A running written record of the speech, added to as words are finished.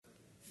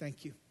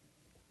Thank you.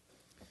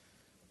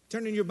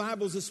 Turn in your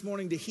Bibles this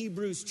morning to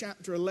Hebrews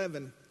chapter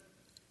 11.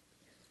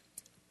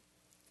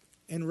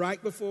 And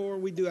right before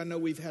we do, I know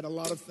we've had a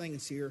lot of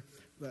things here,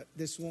 but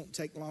this won't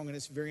take long and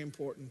it's very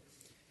important.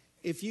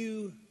 If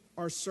you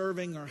are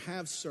serving or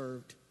have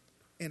served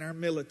in our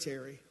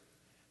military,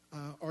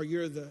 or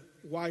you're the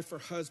wife or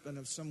husband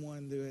of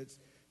someone who has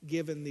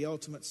given the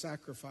ultimate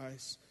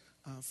sacrifice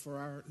for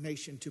our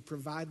nation to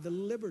provide the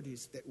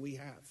liberties that we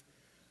have,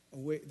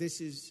 this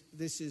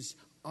is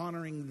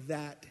honoring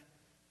that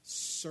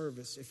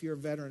service. If you're a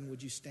veteran,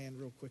 would you stand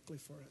real quickly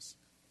for us?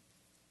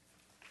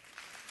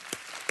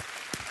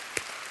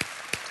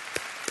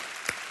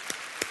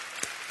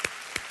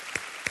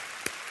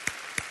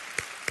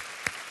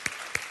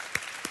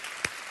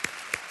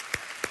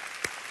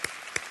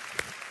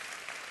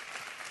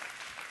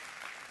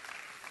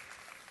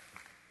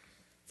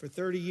 For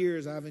 30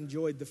 years, I've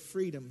enjoyed the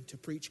freedom to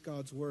preach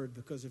God's word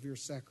because of your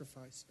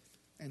sacrifice,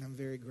 and I'm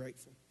very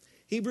grateful.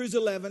 Hebrews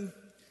 11,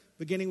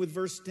 beginning with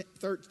verse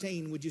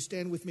 13. Would you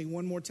stand with me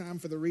one more time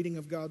for the reading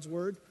of God's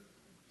word?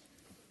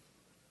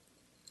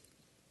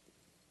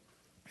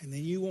 And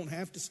then you won't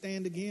have to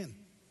stand again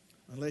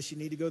unless you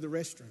need to go to the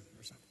restroom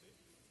or something.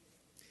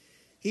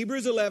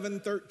 Hebrews 11,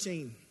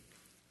 13.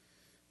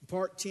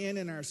 Part 10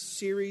 in our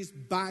series,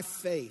 By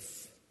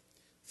Faith,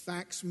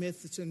 Facts,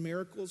 Myths, and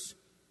Miracles.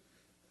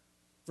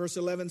 Verse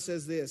 11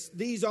 says this: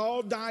 These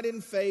all died in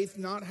faith,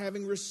 not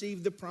having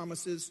received the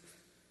promises,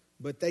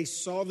 but they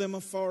saw them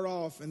afar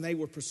off, and they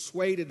were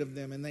persuaded of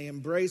them, and they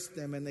embraced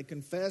them, and they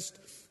confessed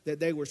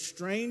that they were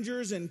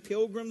strangers and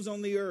pilgrims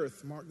on the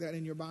earth. Mark that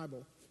in your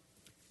Bible.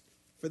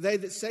 For they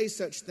that say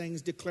such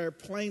things declare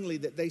plainly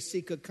that they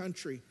seek a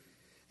country.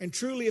 And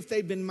truly, if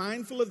they'd been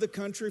mindful of the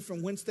country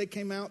from whence they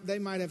came out, they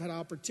might have had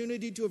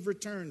opportunity to have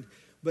returned.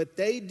 But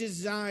they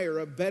desire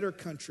a better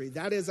country,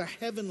 that is a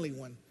heavenly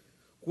one.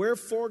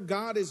 Wherefore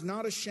God is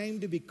not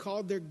ashamed to be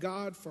called their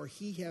God, for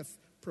he hath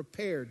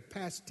prepared,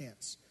 past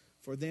tense,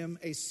 for them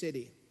a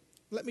city.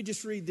 Let me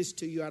just read this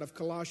to you out of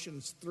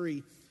Colossians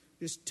 3,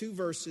 just 2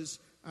 verses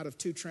out of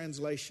 2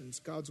 translations,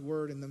 God's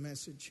word in the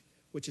Message,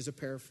 which is a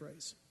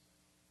paraphrase.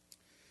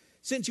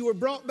 Since you were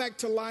brought back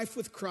to life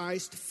with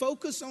Christ,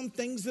 focus on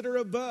things that are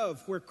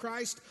above, where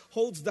Christ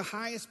holds the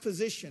highest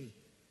position.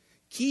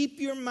 Keep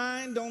your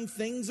mind on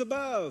things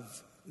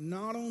above,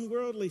 not on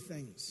worldly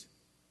things.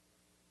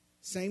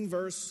 Same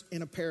verse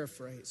in a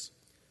paraphrase.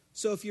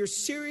 So if you're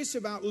serious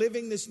about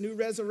living this new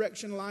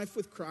resurrection life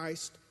with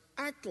Christ,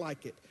 act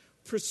like it.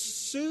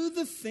 Pursue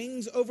the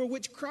things over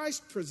which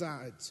Christ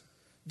presides.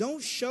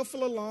 Don't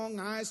shuffle along,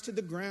 eyes to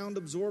the ground,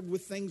 absorbed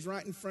with things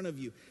right in front of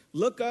you.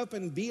 Look up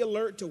and be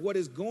alert to what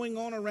is going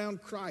on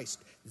around Christ.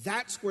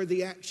 That's where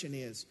the action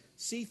is.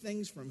 See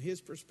things from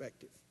his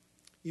perspective.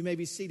 You may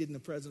be seated in the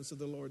presence of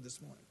the Lord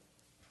this morning.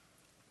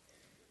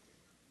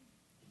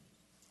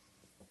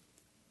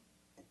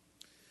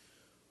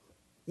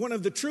 One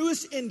of the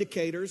truest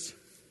indicators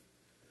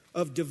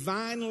of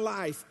divine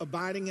life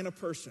abiding in a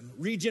person,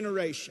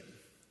 regeneration,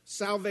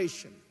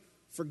 salvation,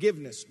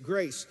 forgiveness,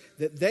 grace,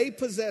 that they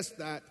possess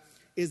that,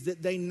 is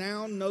that they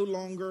now no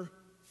longer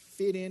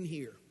fit in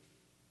here.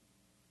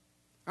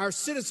 Our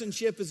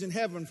citizenship is in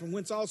heaven, from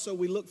whence also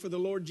we look for the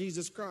Lord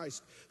Jesus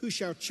Christ, who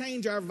shall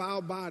change our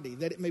vile body,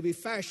 that it may be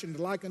fashioned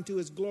like unto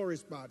his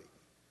glorious body.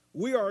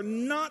 We are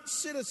not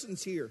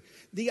citizens here.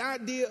 The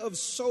idea of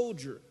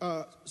sojourners,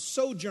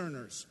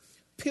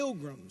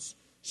 pilgrims,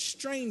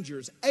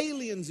 strangers,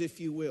 aliens, if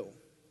you will.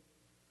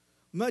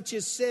 Much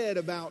is said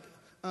about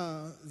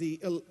the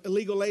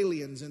illegal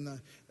aliens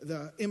and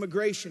the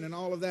immigration and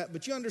all of that.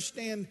 But you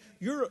understand,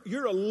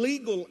 you're a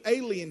legal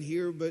alien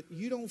here, but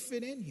you don't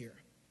fit in here.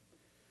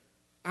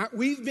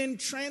 We've been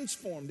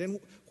transformed. And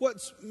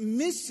what's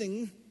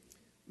missing,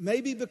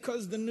 maybe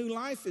because the new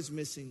life is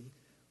missing,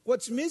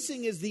 what's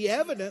missing is the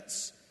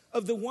evidence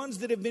of the ones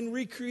that have been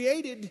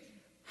recreated.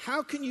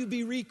 How can you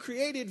be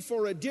recreated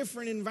for a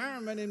different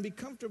environment and be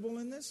comfortable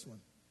in this one?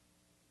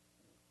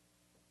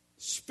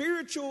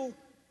 Spiritual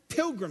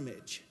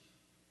pilgrimage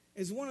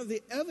is one of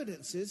the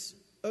evidences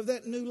of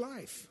that new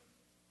life.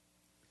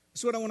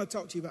 That's what I want to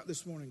talk to you about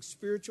this morning,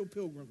 spiritual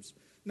pilgrims.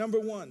 Number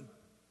one,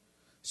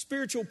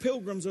 spiritual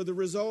pilgrims are the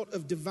result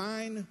of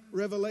divine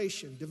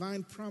revelation,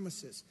 divine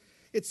promises.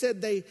 It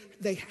said they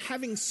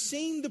having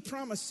seen the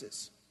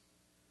promises,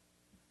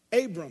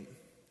 Abram,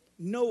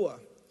 Noah,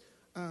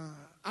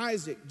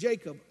 Isaac,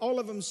 Jacob, all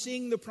of them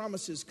seeing the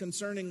promises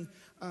concerning,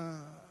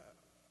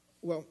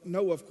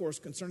 Noah, of course,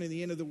 concerning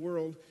the end of the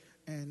world.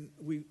 And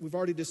we've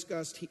already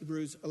discussed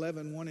Hebrews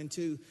 11, 1 and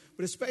 2.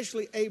 But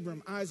especially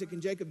Abram, Isaac,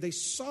 and Jacob, they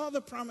saw the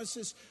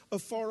promises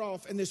afar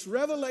off. And this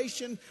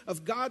revelation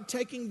of God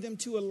taking them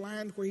to a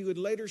land where he would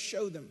later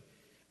show them.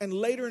 And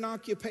later an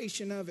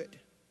occupation of it.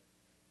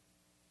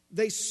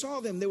 They saw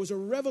them. There was a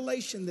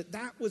revelation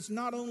that was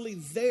not only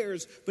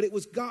theirs, but it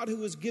was God who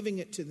was giving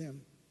it to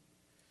them.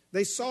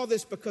 They saw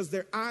this because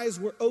their eyes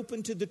were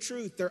open to the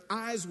truth. Their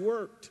eyes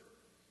worked.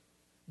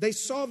 They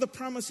saw the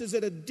promises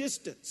at a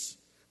distance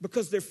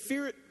because their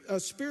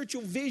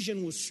spiritual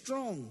vision was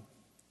strong.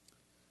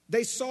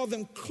 They saw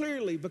them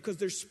clearly because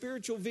their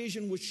spiritual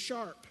vision was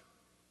sharp.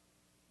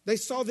 They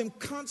saw them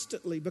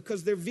constantly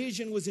because their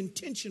vision was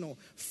intentional,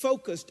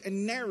 focused,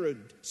 and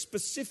narrowed,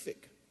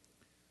 specific.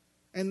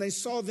 And they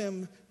saw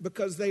them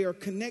because they are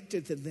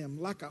connected to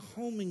them like a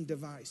homing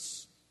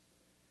device.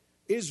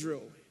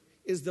 Israel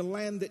is the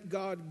land that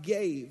God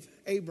gave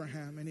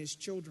Abraham and his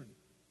children.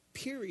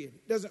 Period.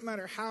 Doesn't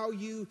matter how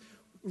you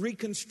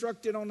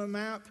reconstruct it on a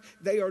map.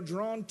 They are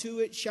drawn to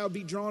it, shall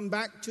be drawn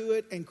back to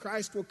it, and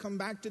Christ will come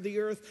back to the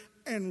earth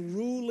and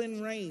rule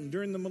and reign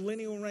during the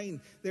millennial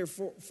reign there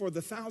for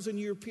the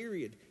 1,000-year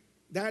period.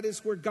 That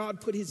is where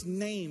God put his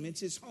name. It's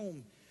his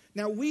home.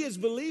 Now, we as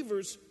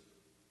believers,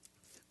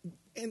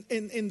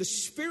 in the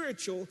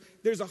spiritual,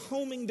 there's a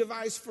homing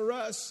device for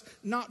us,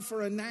 not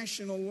for a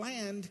national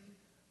land,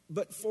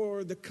 but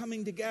for the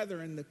coming together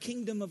and the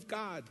kingdom of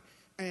God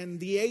and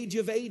the age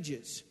of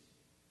ages.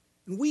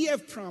 And we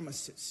have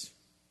promises.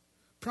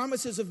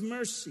 Promises of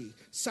mercy,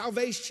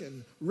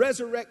 salvation,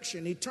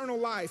 resurrection, eternal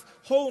life,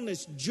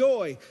 wholeness,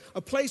 joy,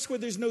 a place where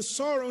there's no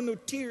sorrow, no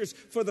tears,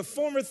 for the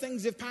former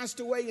things have passed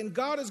away, and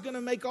God is going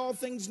to make all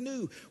things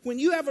new. When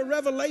you have a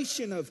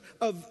revelation of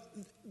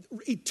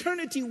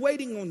eternity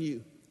waiting on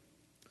you,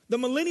 the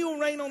millennial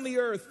reign on the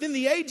earth, then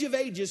the age of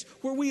ages,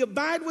 where we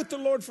abide with the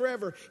Lord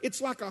forever, it's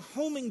like a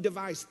homing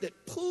device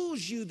that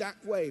pulls you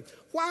that way.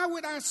 Why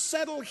would I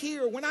settle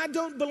here when I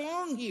don't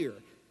belong here?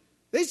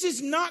 This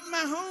is not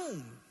my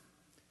home.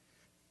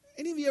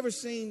 Any of you ever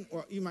seen,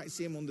 or you might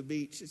see them on the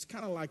beach, it's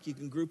kind of like you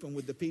can group them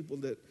with the people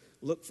that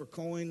look for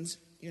coins.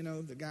 You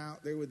know, the guy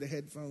out there with the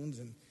headphones,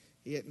 and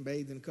he hadn't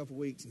bathed in a couple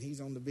weeks, and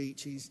he's on the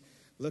beach. He's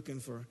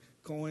looking for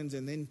coins.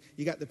 And then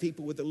you got the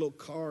people with the little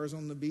cars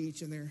on the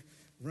beach, and they're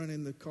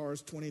running the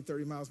cars 20,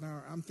 30 miles an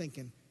hour. I'm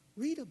thinking,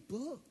 read a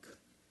book.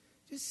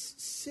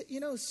 Just sit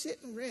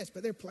and rest.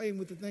 But they're playing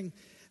with the thing.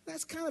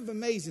 That's kind of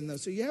amazing, though.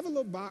 So you have a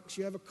little box,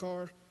 you have a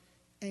car,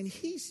 and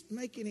he's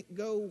making it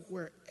go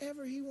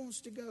wherever he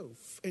wants to go.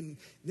 And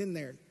then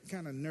they're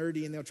kind of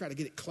nerdy, and they'll try to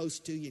get it close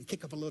to you and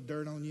kick up a little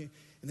dirt on you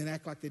and then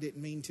act like they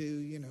didn't mean to,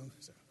 you know.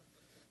 So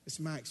it's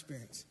my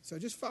experience. So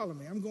just follow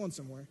me. I'm going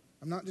somewhere.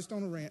 I'm not just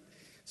on a rant.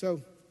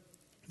 So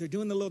they're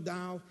doing the little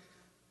dial.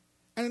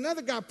 And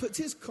another guy puts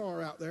his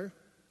car out there,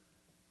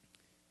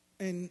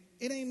 and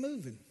it ain't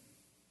moving.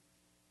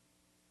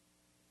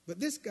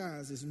 But this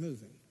guy's is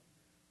moving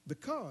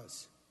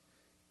because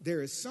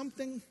there is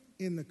something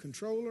in the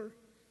controller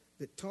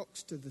that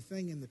talks to the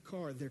thing in the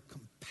car. They're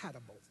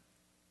compatible.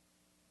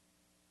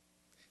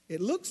 It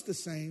looks the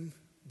same,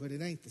 but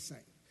it ain't the same.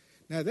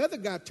 Now, the other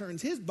guy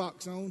turns his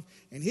box on,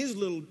 and his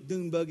little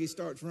dune buggy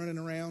starts running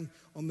around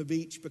on the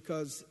beach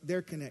because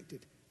they're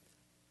connected.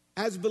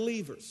 As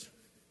believers,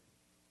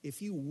 if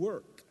you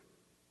work,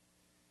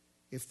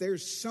 if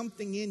there's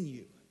something in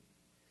you,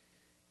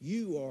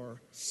 you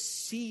are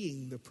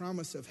seeing the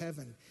promise of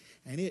heaven,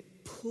 and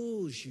it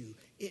pulls you,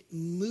 it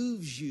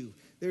moves you.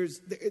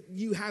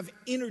 You have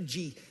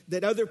energy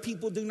that other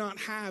people do not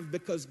have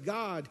because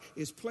God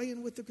is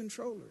playing with the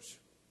controllers,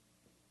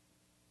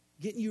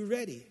 getting you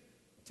ready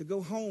to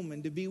go home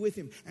and to be with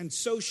him. And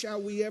so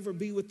shall we ever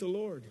be with the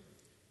Lord.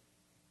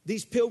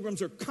 These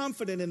pilgrims are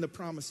confident in the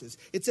promises.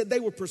 It said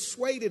they were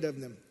persuaded of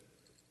them.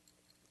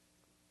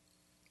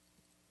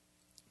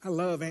 I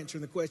love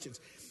answering the questions.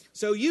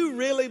 So you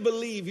really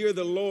believe you're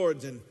the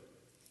Lord's and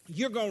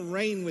you're going to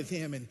reign with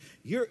him and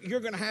you're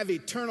going to have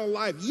eternal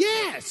life?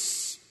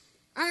 Yes,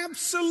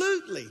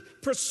 absolutely.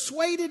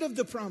 Persuaded of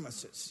the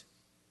promises.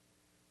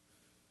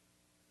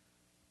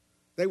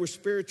 They were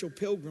spiritual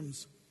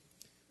pilgrims.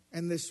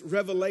 And this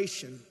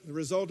revelation, the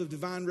result of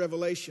divine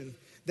revelation,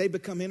 they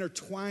become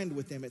intertwined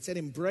with them. It said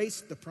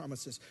embrace the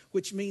promises,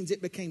 which means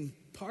it became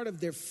part of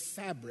their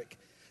fabric.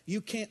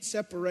 You can't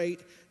separate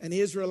an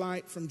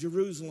Israelite from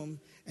Jerusalem,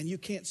 and you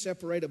can't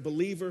separate a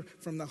believer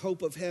from the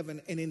hope of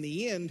heaven. And in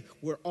the end,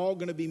 we're all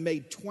going to be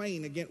made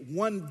twain, again,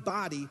 one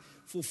body,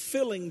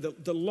 fulfilling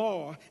the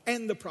law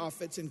and the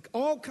prophets and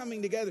all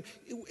coming together.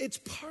 It's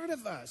part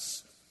of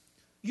us.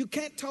 You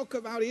can't talk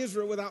about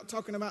Israel without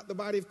talking about the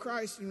body of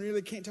Christ, and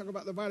really can't talk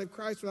about the body of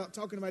Christ without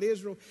talking about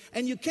Israel.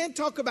 And you can't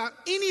talk about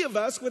any of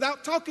us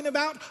without talking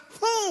about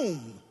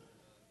home.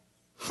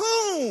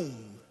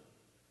 Home.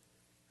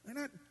 They're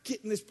not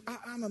getting this.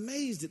 I'm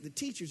amazed at the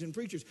teachers and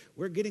preachers.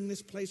 We're getting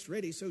this place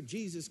ready so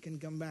Jesus can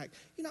come back.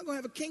 You're not going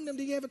to have a kingdom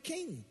till you have a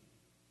king.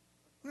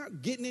 We're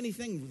not getting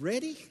anything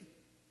ready.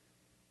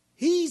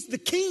 He's the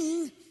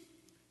king,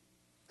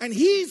 and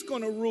he's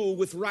going to rule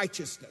with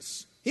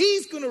righteousness.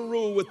 He's going to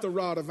rule with the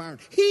rod of iron.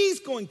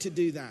 He's going to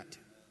do that.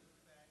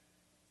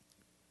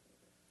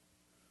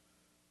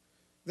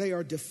 They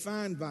are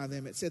defined by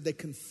them. It said they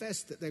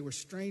confessed that they were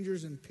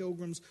strangers and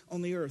pilgrims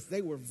on the earth.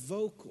 They were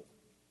vocal.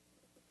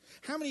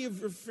 How many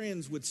of your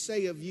friends would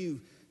say of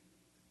you,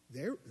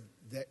 they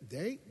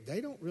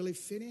don't really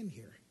fit in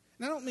here?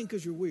 And I don't mean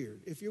because you're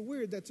weird. If you're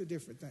weird, that's a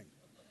different thing.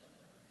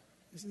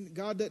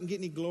 God doesn't get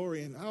any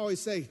glory in. I always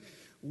say,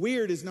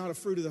 weird is not a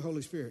fruit of the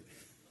Holy Spirit.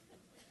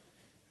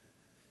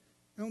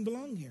 I don't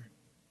belong here.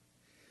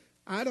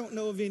 I don't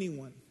know of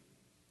anyone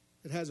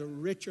that has a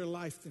richer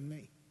life than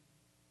me.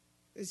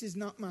 This is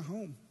not my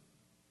home.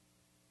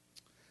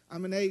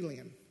 I'm an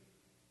alien.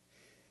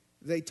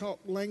 They talk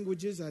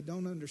languages I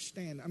don't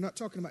understand. I'm not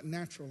talking about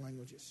natural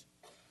languages.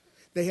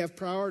 They have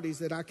priorities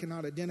that I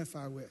cannot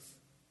identify with.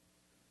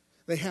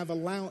 They have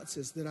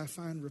allowances that I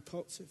find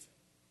repulsive.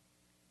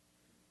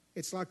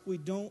 It's like we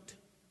don't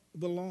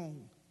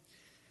belong.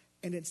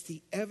 And it's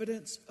the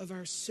evidence of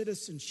our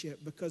citizenship,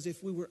 because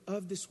if we were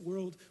of this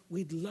world,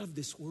 we'd love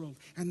this world,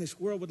 and this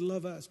world would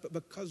love us. But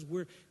because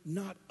we're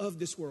not of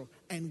this world,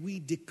 and we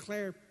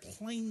declare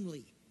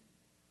plainly,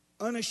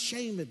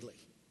 unashamedly,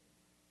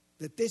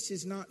 that this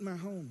is not my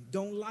home,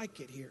 don't like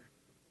it here.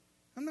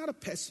 I'm not a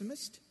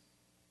pessimist.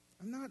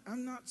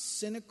 I'm not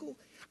cynical.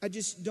 I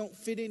just don't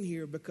fit in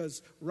here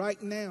because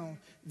right now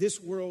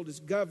this world is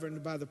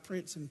governed by the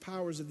prince and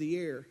powers of the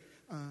air,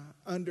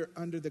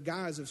 under the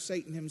guise of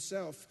Satan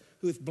himself,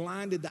 who hath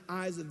blinded the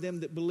eyes of them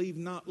that believe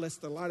not,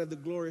 lest the light of the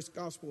glorious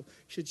gospel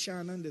should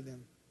shine unto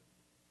them.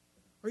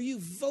 Are you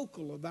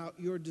vocal about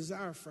your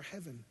desire for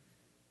heaven?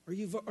 Are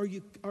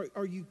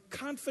you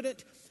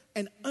confident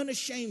and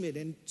unashamed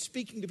in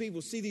speaking to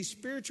people? See, these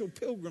spiritual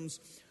pilgrims,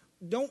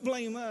 don't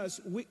blame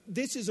us.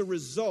 This is a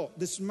result.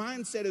 This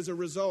mindset is a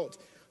result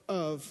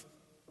of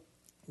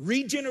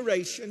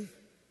regeneration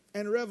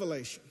and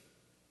revelation.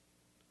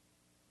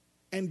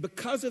 And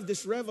because of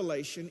this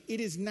revelation,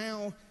 it is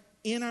now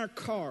in our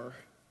car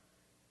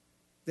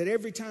that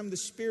every time the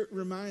Spirit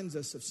reminds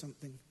us of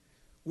something,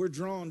 we're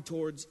drawn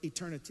towards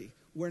eternity.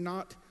 We're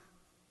not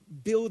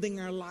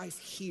building our life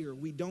here.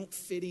 We don't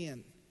fit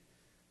in.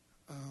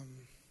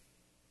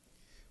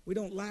 We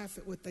don't laugh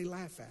at what they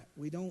laugh at.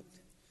 We don't.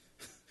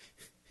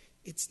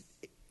 It's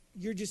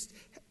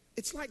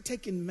like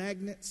taking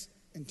magnets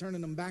and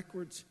turning them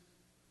backwards.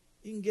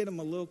 You can get them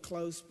a little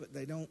close, but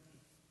they don't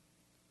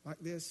like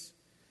this.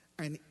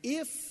 And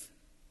if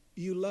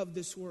you love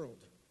this world,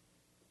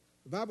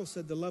 the Bible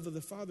said the love of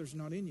the Father is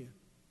not in you.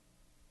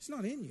 It's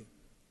not in you.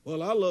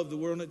 Well, I love the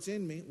world and it's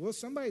in me. Well,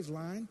 somebody's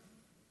lying.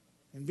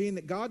 And being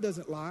that God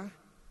doesn't lie,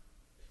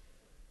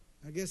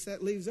 I guess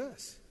that leaves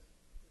us.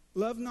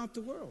 Love not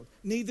the world,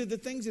 neither the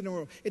things in the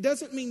world. It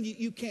doesn't mean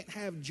you can't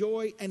have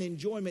joy and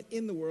enjoyment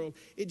in the world.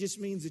 It just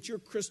means that you're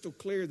crystal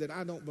clear that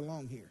I don't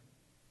belong here.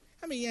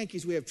 How many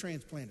Yankees we have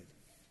transplanted?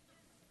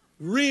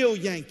 Real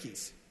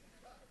Yankees.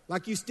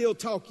 Like you still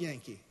talk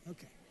Yankee.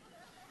 Okay.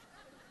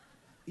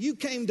 You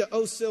came to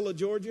Ocilla,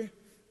 Georgia,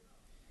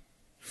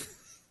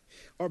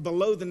 or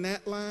below the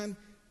gnat line,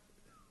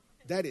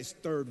 that is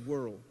third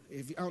world.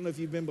 I don't know if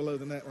you've been below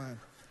the gnat line.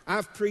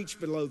 I've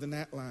preached below the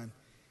gnat line.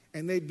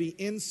 And they'd be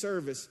in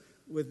service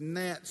with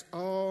gnats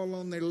all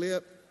on their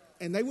lip,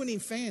 and they wouldn't even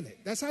fan it.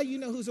 That's how you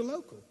know who's a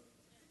local.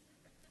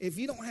 If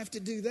you don't have to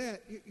do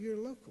that, you're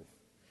a local.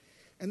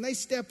 And they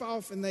step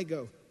off and they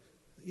go,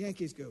 the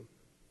Yankees go,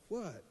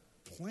 what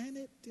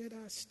planet did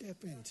I step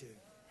into?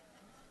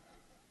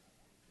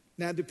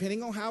 Now,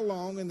 depending on how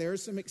long, and there are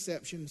some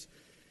exceptions,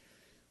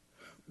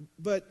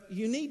 but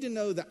you need to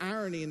know the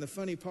irony and the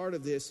funny part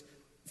of this.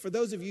 For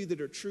those of you that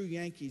are true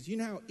Yankees, you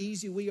know how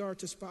easy we are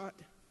to spot?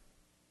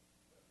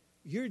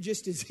 You're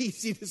just as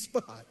easy to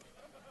spot.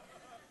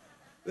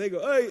 They go,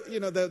 hey,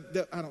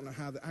 I don't know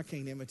how, I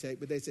can't imitate,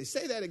 but they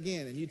say that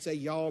again. And you'd say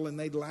y'all, and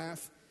they'd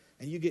laugh.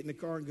 And you get in the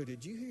car and go,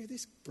 did you hear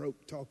this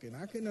broke talking?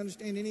 I couldn't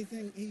understand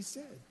anything he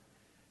said.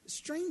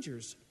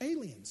 Strangers,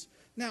 aliens.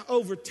 Now,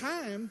 over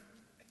time,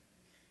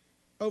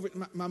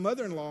 my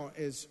mother-in-law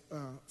is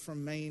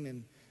from Maine,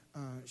 and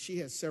she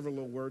has several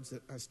little words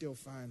that I still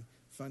find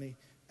funny,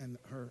 and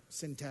her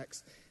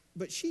syntax.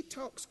 But she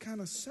talks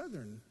kind of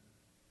Southern.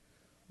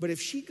 But if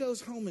she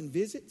goes home and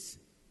visits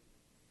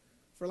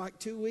for like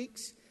 2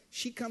 weeks,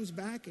 she comes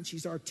back and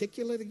she's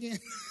articulate again.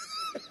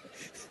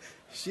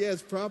 She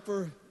has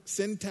proper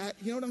syntax.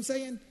 You know what I'm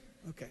saying?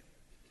 Okay.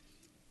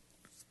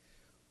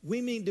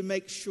 We need to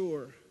make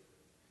sure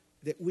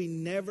that we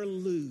never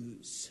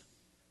lose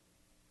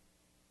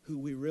who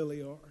we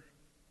really are.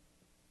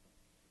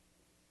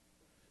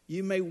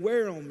 You may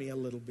wear on me a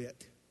little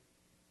bit,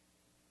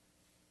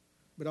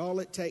 but all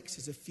it takes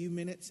is a few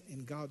minutes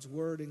in God's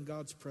Word and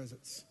God's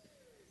presence.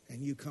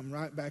 And you come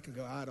right back and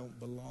go, I don't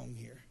belong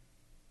here.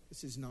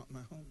 This is not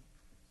my home.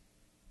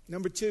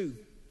 Number 2,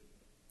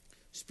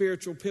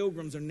 spiritual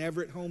pilgrims are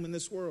never at home in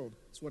this world.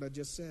 That's what I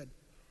just said.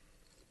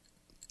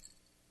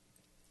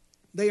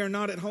 They are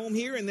not at home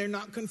here, and they're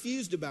not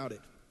confused about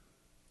it.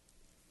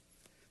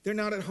 They're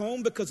not at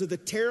home because of the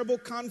terrible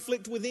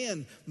conflict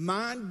within,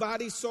 mind,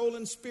 body, soul,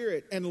 and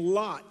spirit. And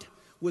Lot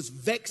was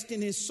vexed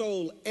in his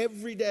soul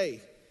every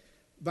day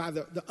by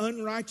the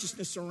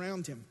unrighteousness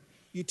around him.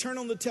 You turn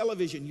on the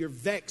television, you're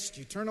vexed.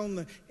 You turn on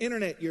the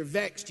internet, you're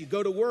vexed. You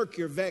go to work,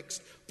 you're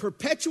vexed.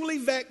 Perpetually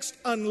vexed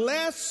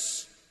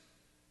unless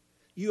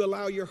you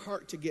allow your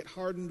heart to get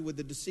hardened with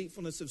the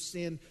deceitfulness of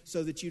sin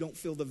so that you don't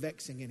feel the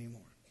vexing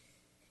anymore.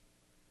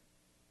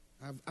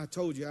 I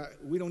told you,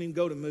 we don't even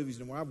go to movies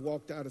anymore. I've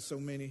walked out of so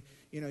many.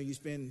 You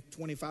spend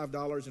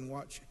 $25 and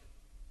watch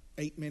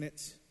 8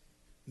 minutes,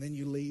 and then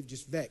you leave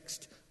just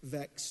vexed.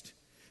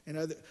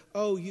 And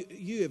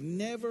you have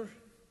never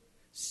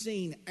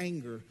seen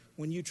anger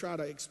when you try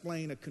to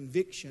explain a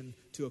conviction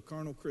to a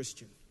carnal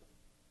Christian.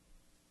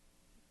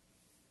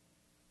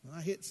 Well,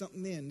 I hit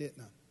something then,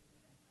 didn't I?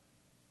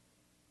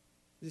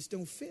 This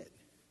don't fit.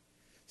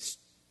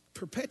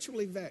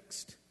 Perpetually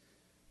vexed.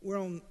 We're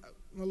on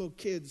my little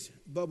kids'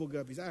 Bubble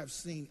Guppies. I have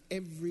seen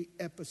every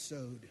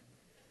episode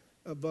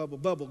of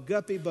Bubble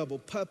Guppy, Bubble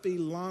Puppy,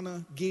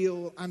 Lana,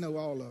 Gil. I know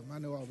all of them. I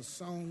know all the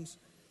songs.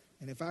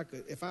 And if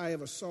I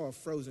ever saw a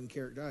Frozen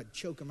character, I'd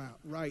choke them out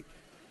right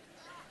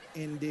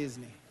in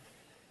Disney.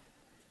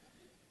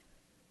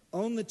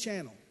 On the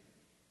channel,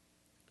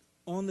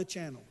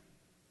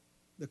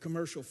 the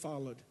commercial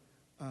followed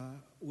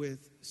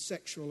with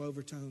sexual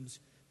overtones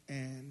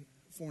and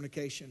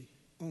fornication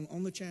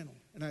on the channel.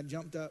 And I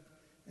jumped up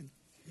and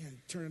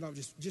turned it off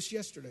just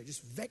yesterday.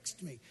 Just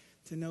vexed me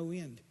to no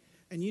end.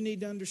 And you need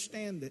to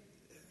understand that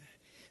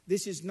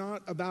this is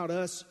not about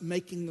us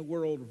making the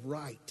world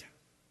right.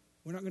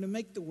 We're not going to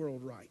make the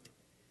world right.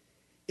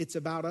 It's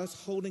about us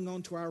holding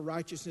on to our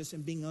righteousness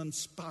and being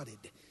unspotted,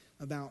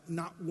 about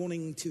not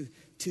wanting to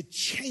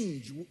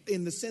change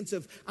in the sense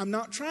of, I'm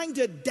not trying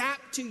to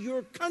adapt to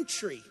your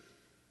country.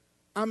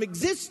 I'm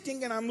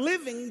existing and I'm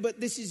living, but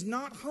this is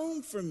not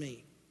home for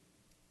me.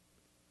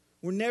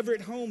 We're never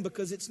at home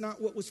because it's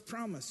not what was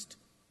promised.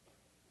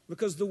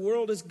 Because the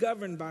world is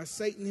governed by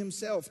Satan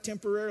himself,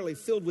 temporarily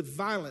filled with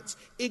violence,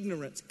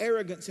 ignorance,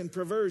 arrogance, and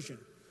perversion.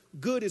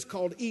 Good is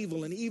called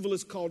evil, and evil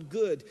is called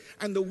good.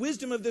 And the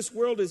wisdom of this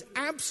world is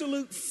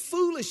absolute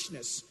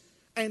foolishness,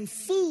 and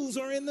fools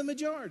are in the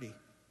majority.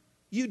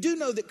 You do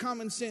know that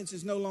common sense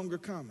is no longer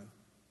common.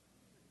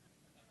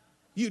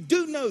 You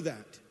do know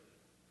that.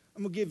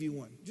 I'm going to give you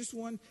one. Just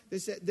one.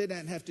 That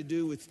doesn't have to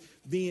do with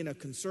being a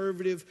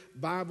conservative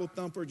Bible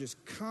thumper,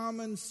 just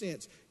common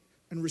sense.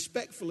 And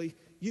respectfully,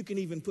 you can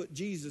even put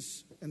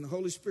Jesus and the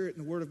Holy Spirit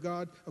and the Word of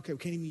God. Okay, we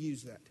can't even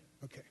use that.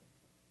 Okay.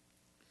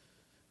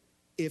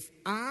 If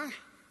I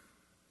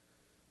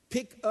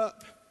pick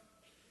up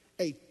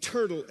a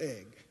turtle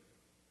egg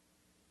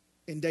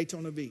in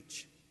Daytona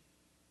Beach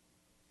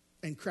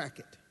and crack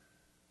it,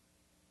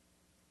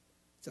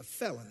 it's a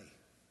felony.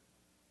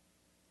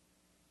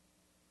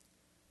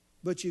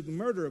 But you can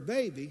murder a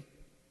baby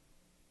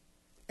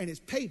and it's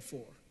paid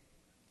for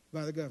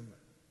by the government.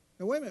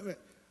 Now, wait a minute.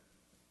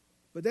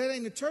 But that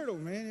ain't a turtle,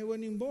 man. It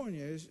wasn't even born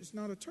yet. It's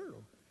not a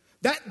turtle.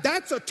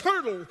 That's a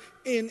turtle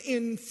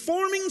in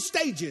forming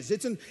stages.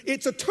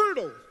 It's a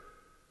turtle.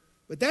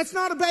 But that's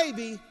not a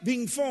baby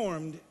being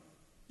formed.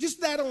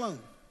 Just that alone.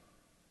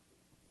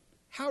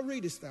 How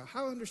readest thou?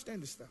 How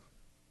understandest thou?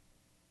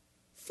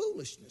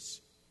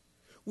 Foolishness.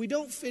 We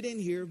don't fit in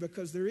here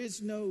because there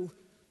is no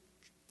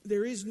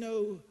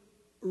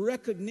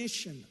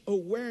recognition,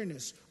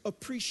 awareness,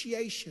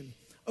 appreciation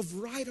of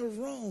right or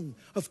wrong,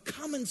 of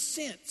common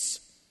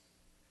sense,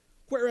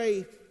 where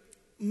a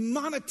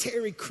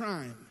monetary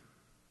crime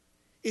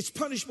is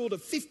punishable to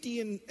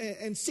 50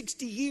 and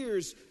 60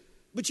 years,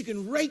 but you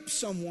can rape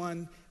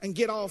someone and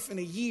get off in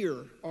a year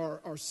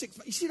or 6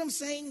 months. You see what I'm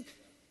saying?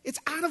 It's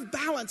out of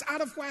balance,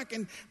 out of whack.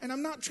 And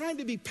I'm not trying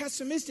to be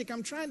pessimistic.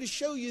 I'm trying to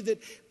show you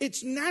that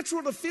it's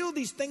natural to feel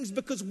these things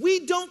because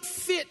we don't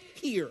fit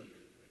here.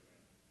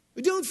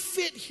 We don't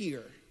fit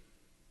here.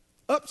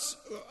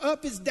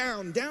 Up is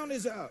down, down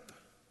is up.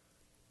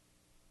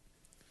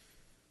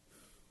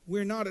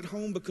 We're not at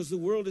home because the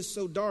world is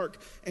so dark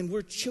and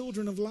we're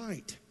children of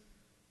light.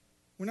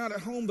 We're not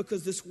at home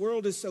because this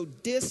world is so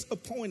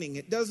disappointing.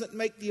 It doesn't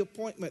make the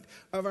appointment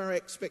of our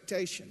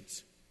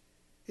expectations.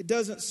 It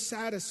doesn't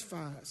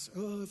satisfy us.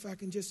 Oh, if I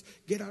can just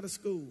get out of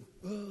school.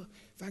 Oh,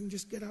 if I can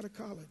just get out of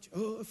college.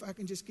 Oh, if I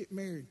can just get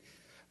married.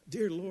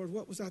 Dear Lord,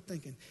 what was I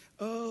thinking?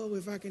 Oh,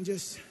 if I can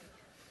just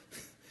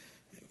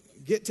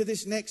get to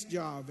this next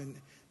job. And,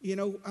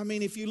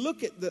 if you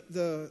look at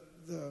the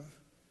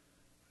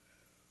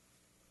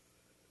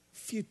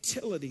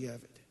futility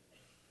of it.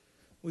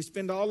 We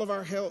spend all of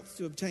our health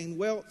to obtain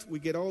wealth. We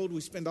get old.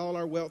 We spend all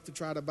our wealth to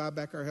try to buy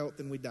back our health,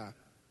 and we die.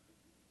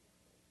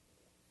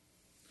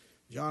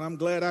 John, I'm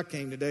glad I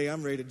came today.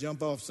 I'm ready to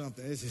jump off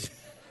something.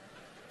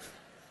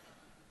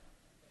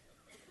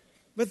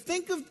 But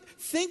think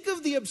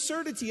of the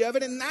absurdity of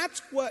it, and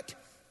that's what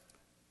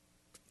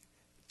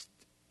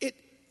it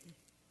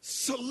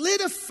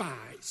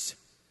solidifies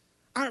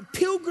our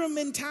pilgrim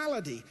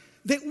mentality,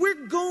 that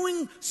we're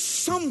going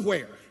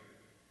somewhere.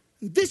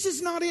 This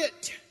is not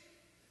it.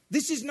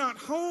 This is not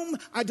home.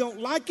 I don't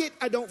like it.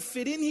 I don't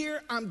fit in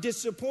here. I'm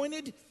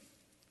disappointed.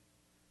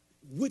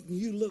 Wouldn't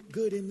you look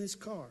good in this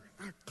car?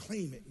 I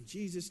claim it in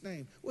Jesus'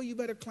 name. Well, you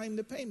better claim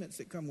the payments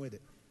that come with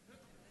it.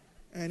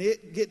 And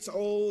it gets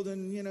old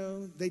and,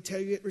 they tell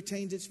you it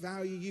retains its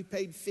value. You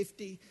paid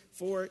 $50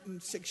 for it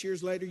and 6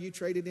 years later you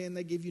trade it in.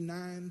 They give you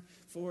 $9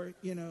 for it,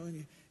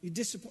 and you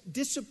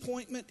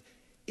disappointment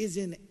is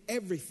in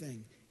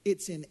everything.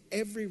 It's in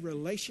every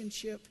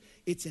relationship.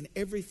 It's in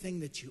everything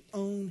that you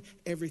own,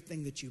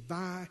 everything that you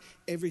buy,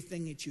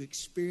 everything that you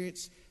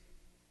experience.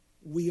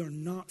 We are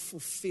not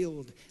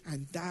fulfilled,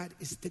 and that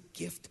is the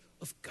gift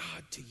of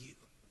God to you.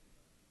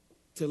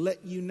 To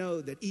let you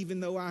know that even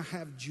though I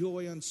have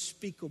joy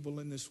unspeakable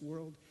in this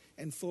world,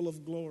 and full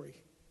of glory.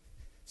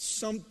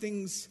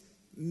 Something's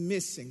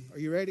missing. Are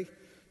you ready?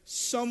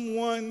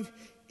 Someone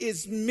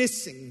is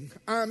missing.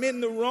 I'm in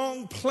the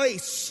wrong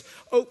place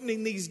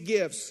opening these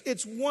gifts.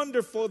 It's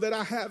wonderful that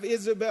I have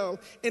Isabel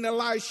and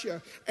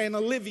Elisha and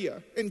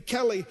Olivia and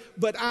Kelly,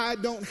 but I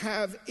don't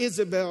have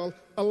Isabel,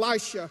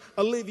 Elisha,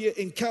 Olivia,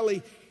 and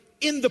Kelly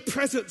in the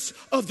presence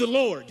of the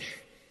Lord.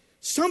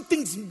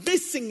 Something's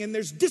missing, and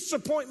there's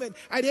disappointment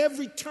at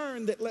every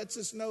turn that lets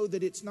us know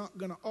that it's not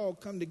going to all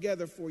come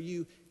together for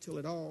you till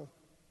it all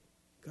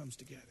comes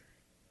together.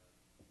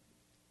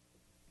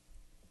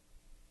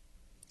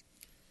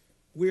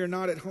 We are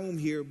not at home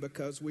here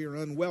because we are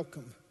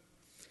unwelcome.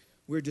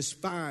 We're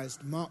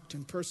despised, mocked,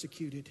 and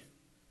persecuted.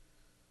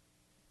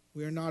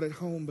 We are not at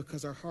home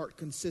because our heart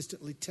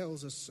consistently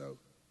tells us so.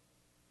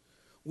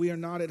 We are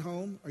not at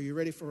home. Are you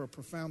ready for a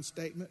profound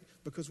statement?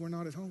 Because we're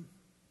not at home.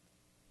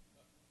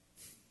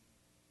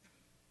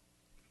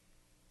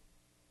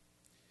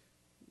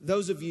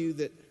 Those of you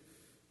that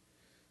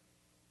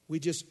we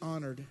just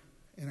honored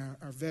and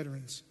our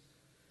veterans,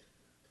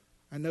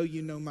 I know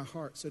you know my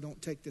heart, so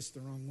don't take this the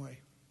wrong way.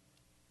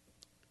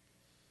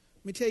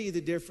 Let me tell you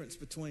the difference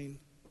between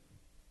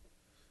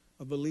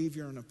a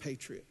believer and a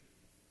patriot.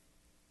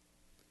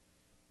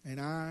 And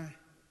I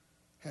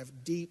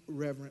have deep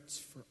reverence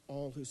for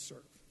all who serve.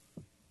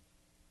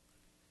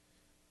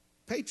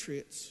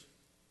 Patriots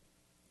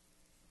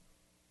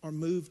are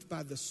moved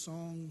by the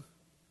song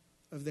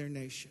of their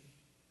nation.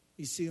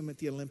 You see them at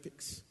the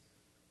Olympics.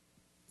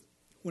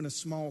 When a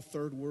small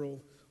third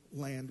world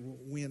land will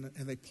win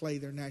and they play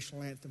their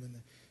national anthem and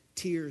the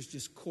tears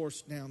just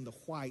course down the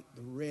white,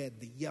 the red,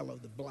 the yellow,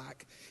 the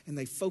black. And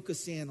they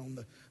focus in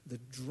on the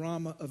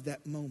drama of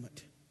that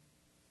moment.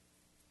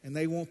 And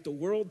they want the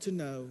world to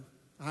know,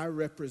 I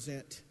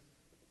represent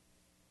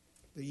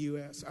the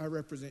U.S., I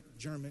represent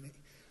Germany,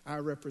 I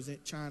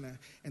represent China.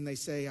 And they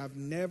say, I've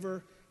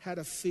never had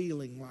a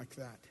feeling like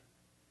that.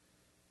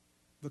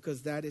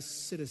 Because that is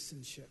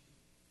citizenship.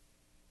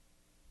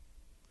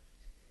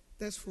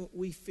 That's what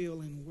we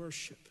feel in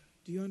worship.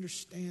 Do you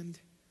understand?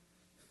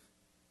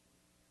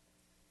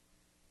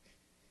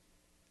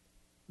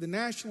 The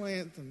national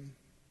anthem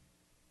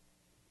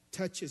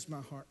touches my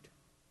heart,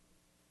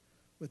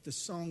 but the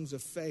songs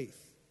of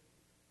faith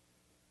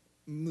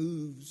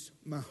moves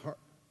my heart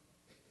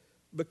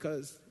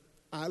because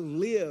I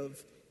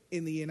live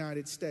in the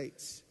United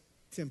States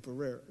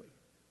temporarily,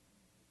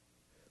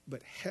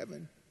 but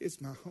heaven is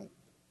my home.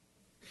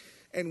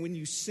 And when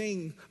you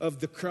sing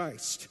of the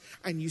Christ,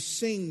 and you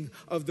sing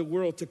of the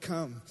world to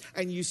come,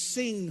 and you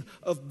sing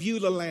of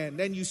Beulah land,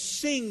 and you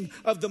sing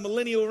of the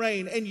millennial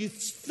reign, and you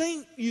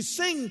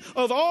sing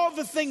of all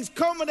the things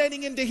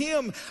culminating into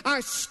Him,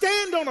 I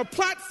stand on a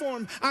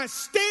platform, I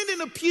stand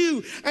in a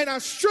pew, and I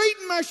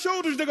straighten my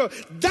shoulders to go,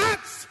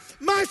 that's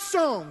my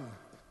song.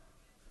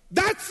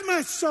 That's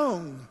my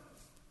song.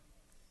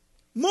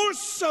 More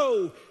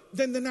so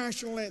than the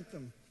national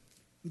anthem.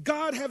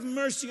 God have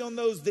mercy on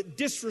those that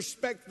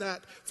disrespect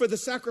that for the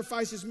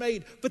sacrifices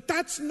made. But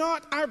that's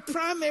not our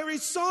primary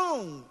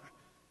song.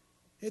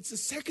 It's a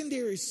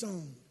secondary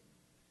song.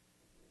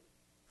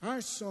 Our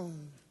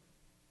song.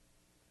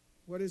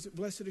 What is it?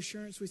 Blessed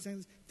assurance we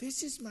sing.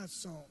 This is my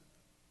song.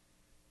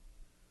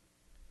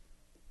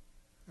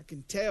 I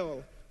can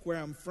tell where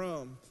I'm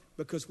from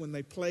because when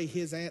they play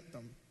His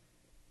anthem,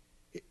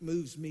 it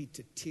moves me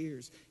to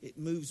tears. It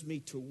moves me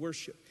to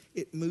worship.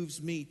 It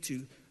moves me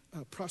to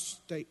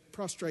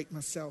prostrate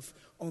myself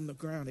on the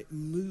ground. It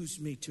moves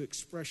me to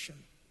expression.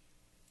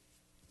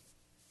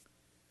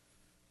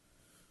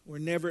 We're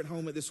never at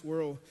home at this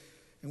world,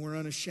 and we're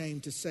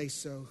unashamed to say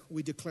so.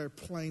 We declare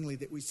plainly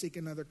that we seek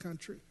another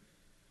country.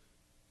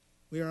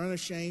 We are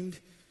unashamed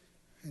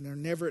and are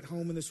never at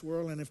home in this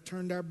world and have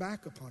turned our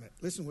back upon it.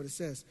 Listen what it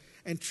says.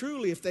 And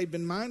truly, if they'd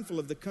been mindful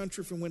of the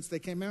country from whence they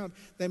came out,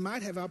 they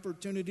might have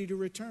opportunity to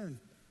return.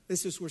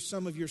 This is where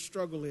some of your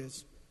struggle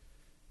is.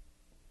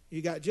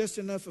 You got just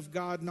enough of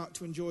God not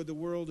to enjoy the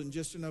world and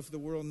just enough of the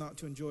world not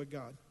to enjoy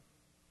God.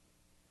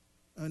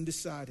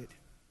 Undecided.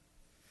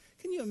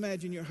 Can you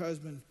imagine your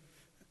husband,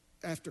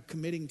 after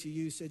committing to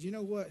you, said, you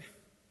know what?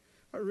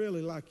 I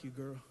really like you,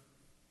 girl.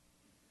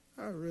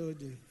 I really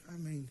do. I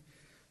mean,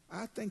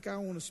 I think I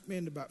want to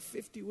spend about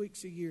 50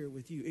 weeks a year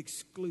with you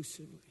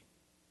exclusively.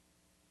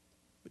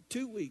 But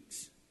 2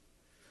 weeks.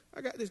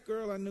 I got this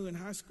girl I knew in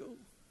high school.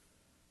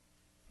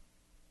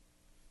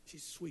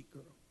 She's a sweet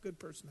girl, good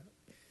personality.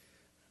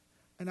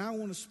 And I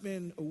want to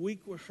spend a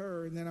week with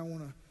her, and then I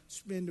want to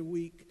spend a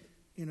week,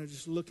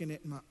 just looking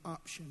at my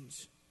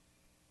options.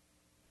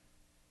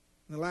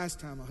 And the last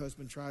time my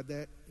husband tried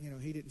that,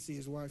 he didn't see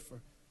his wife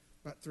for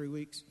about 3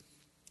 weeks.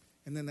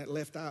 And then that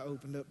left eye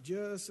opened up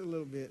just a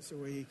little bit so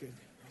where he could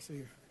see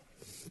her.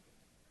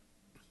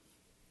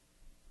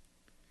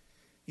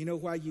 You know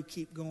why you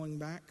keep going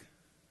back?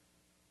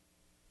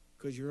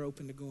 Because you're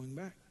open to going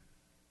back.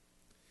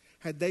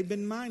 Had they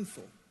been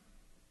mindful,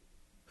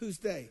 who's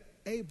they?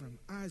 Abram,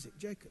 Isaac,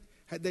 Jacob.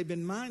 Had they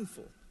been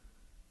mindful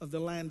of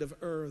the land of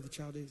Ur of the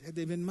Chaldees? Had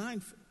they been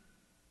mindful?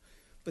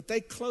 But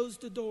they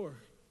closed the door.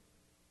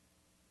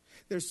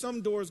 There's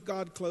some doors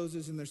God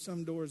closes and there's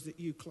some doors that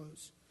you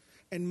close.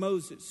 And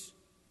Moses,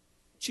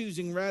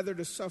 choosing rather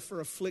to suffer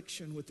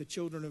affliction with the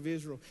children of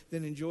Israel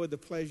than enjoy the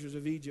pleasures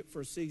of Egypt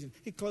for a season.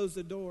 He closed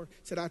the door,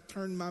 said, I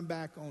turned my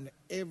back on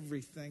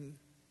everything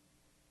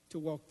to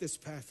walk this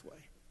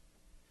pathway.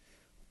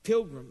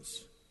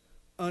 Pilgrims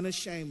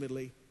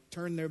unashamedly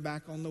turn their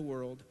back on the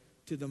world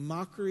to the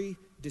mockery,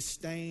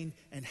 disdain,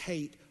 and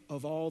hate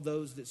of all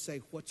those that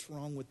say, what's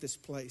wrong with this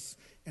place?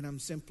 And I'm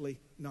simply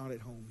not at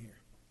home here.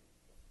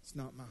 It's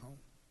not my home.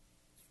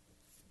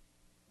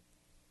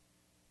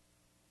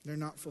 They're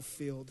not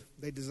fulfilled.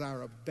 They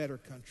desire a better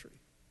country.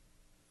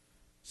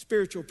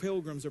 Spiritual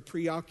pilgrims are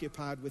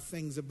preoccupied with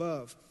things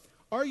above.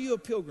 Are you a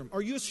pilgrim?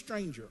 Are you a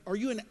stranger? Are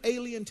you an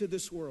alien to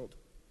this world?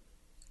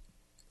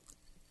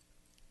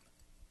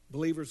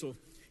 Believers will,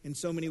 in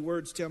so many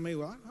words, tell me,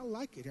 well, I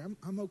like it here.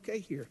 I'm okay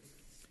here.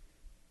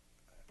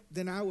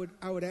 Then I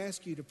would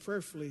ask you to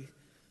prayerfully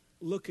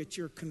look at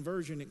your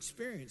conversion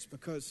experience,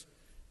 because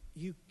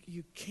you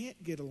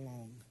can't get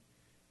along.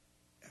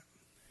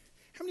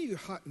 How many of you are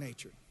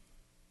hot-natured?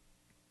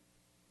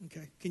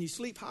 Okay. Can you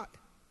sleep hot?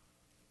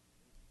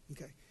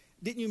 Okay.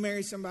 Didn't you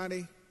marry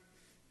somebody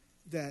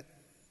that's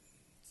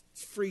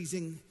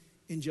freezing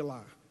in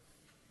July?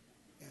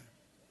 Yeah.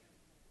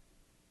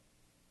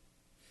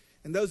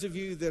 And those of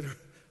you that are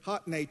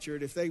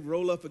hot-natured, if they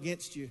roll up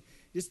against you,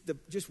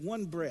 just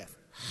one breath,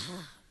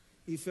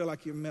 you feel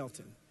like you're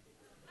melting.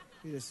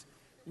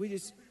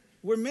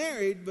 We're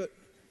married, but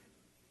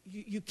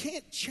you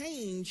can't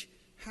change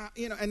how,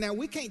 and now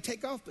we can't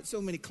take off but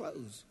so many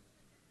clothes.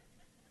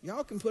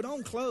 Y'all can put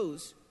on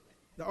clothes.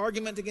 The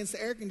argument against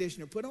the air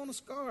conditioner, put on a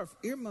scarf,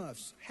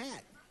 earmuffs,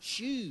 hat,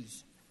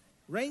 shoes,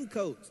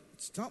 raincoat,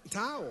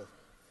 towel.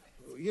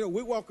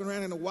 We're walking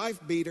around in a wife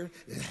beater.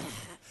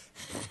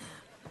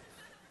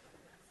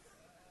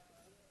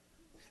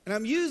 And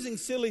I'm using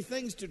silly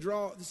things to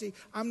draw. See,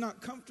 I'm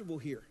not comfortable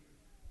here.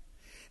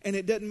 And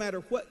it doesn't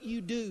matter what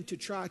you do to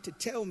try to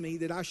tell me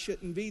that I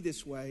shouldn't be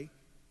this way.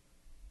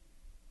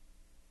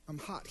 I'm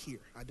hot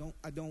here. I don't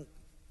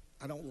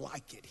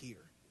like it here.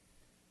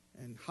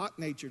 And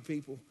hot-natured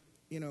people,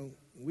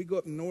 we go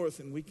up north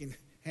and we can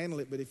handle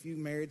it. But if you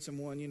married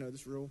someone,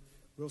 this real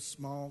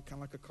small, kind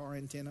of like a car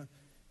antenna,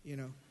 if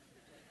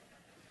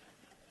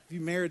you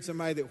married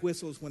somebody that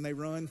whistles when they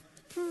run,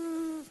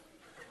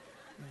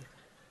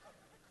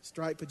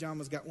 striped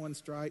pajamas got one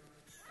stripe.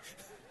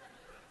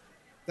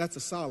 That's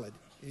a solid.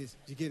 Did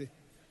you get it?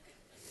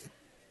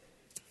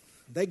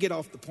 They get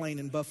off the plane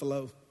in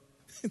Buffalo.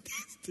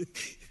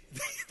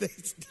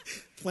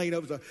 Plane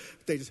opens up.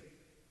 They just...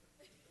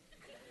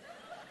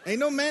 Ain't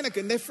no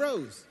mannequin, they're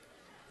froze.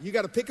 You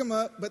got to pick them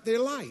up, but they're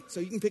light. So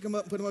you can pick them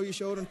up and put them over your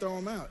shoulder and throw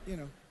them out,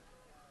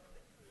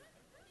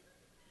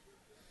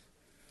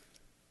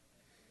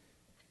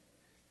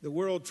 The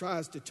world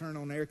tries to turn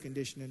on air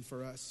conditioning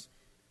for us.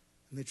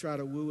 And they try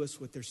to woo us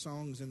with their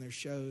songs and their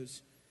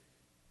shows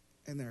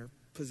and their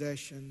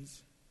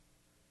possessions.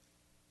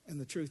 And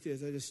the truth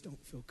is, I just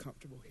don't feel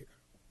comfortable here.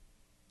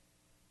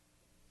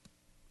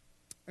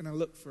 And I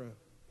look for a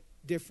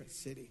different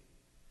city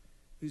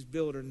whose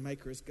builder and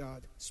maker is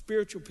God.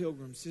 Spiritual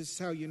pilgrims, this is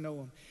how you know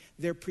them.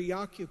 They're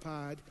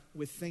preoccupied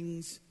with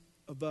things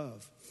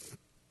above.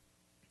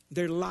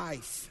 Their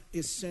life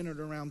is centered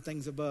around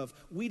things above.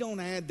 We don't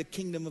add the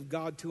kingdom of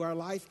God to our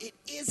life. It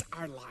is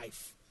our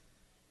life.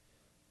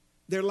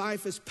 Their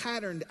life is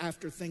patterned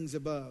after things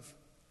above.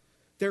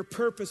 Their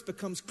purpose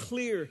becomes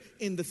clear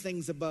in the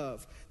things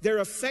above. Their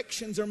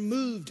affections are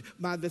moved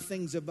by the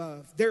things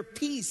above. Their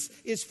peace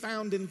is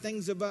found in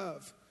things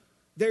above.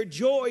 Their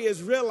joy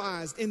is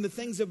realized in the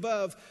things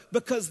above,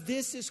 because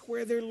this is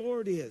where their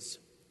Lord is.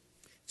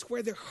 It's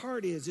where their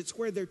heart is. It's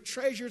where their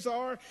treasures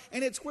are,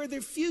 and it's where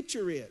their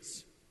future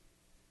is.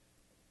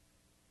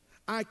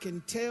 I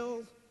can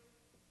tell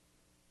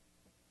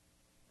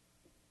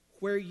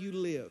where you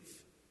live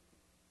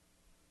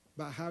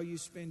by how you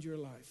spend your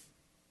life.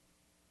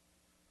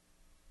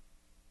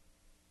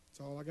 That's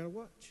all I got to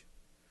watch.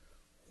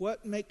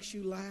 What makes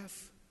you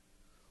laugh?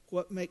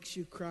 What makes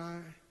you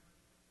cry?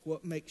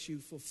 What makes you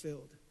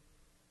fulfilled?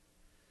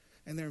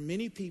 And there are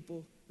many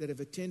people that have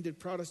attended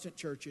Protestant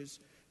churches,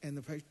 and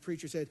the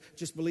preacher said,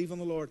 just believe on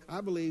the Lord. I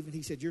believe. And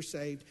he said, you're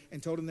saved,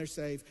 and told them they're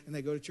saved, and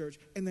they go to church,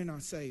 and they're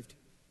not saved.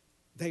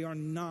 They are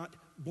not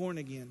born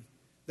again.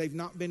 They've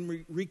not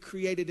been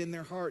recreated in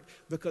their heart,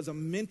 because a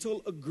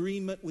mental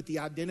agreement with the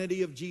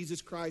identity of Jesus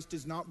Christ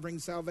does not bring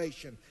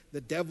salvation.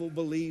 The devil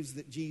believes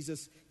that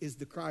Jesus is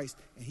the Christ,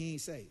 and he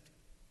ain't saved.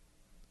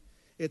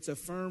 It's a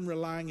firm,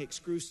 relying,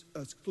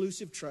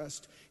 exclusive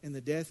trust in the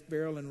death,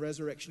 burial, and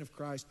resurrection of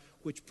Christ,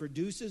 which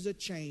produces a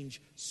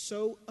change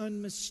so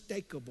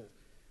unmistakable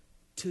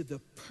to the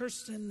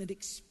person that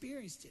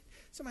experienced it.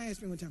 Somebody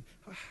asked me one time,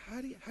 how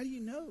do you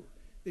know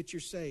that you're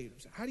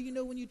saved? How do you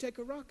know when you take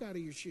a rock out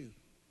of your shoe?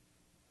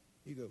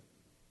 You go,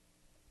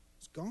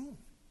 it's gone.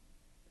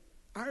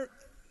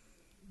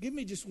 Give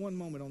me just one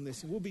moment on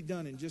this, and we'll be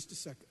done in just a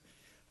second.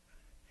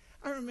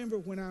 I remember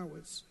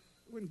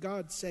when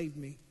God saved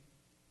me,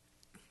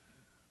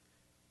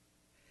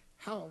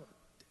 how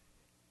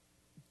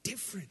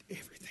different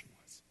everything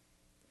was.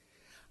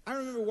 I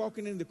remember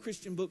walking into the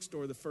Christian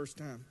bookstore the first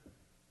time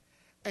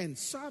and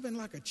sobbing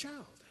like a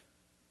child.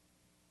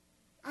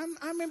 I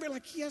remember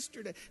like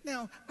yesterday.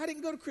 Now, I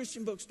didn't go to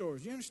Christian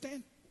bookstores. You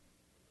understand?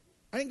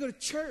 I didn't go to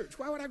church.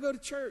 Why would I go to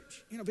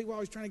church? You know, people are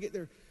always trying to get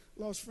their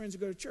lost friends to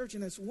go to church,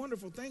 and that's a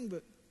wonderful thing,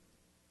 but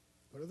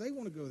what do they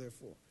want to go there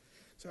for?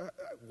 So I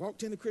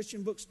walked in the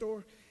Christian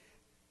bookstore,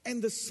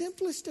 and the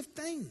simplest of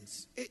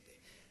things,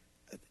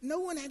 no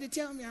one had to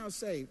tell me I was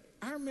saved.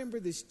 I remember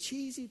this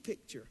cheesy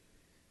picture.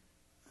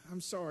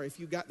 I'm sorry if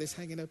you got this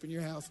hanging up in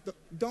your house.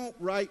 Don't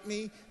write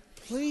me.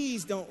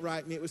 Please don't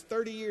write me. It was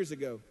 30 years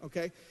ago,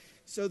 okay?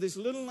 So this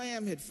little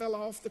lamb had fell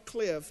off the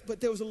cliff, but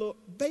there was a little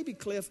baby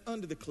cliff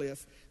under the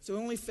cliff. So it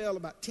only fell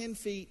about 10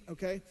 feet,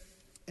 okay?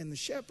 And the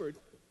shepherd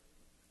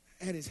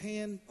had his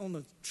hand on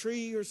the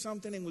tree or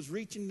something and was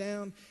reaching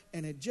down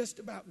and had just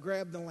about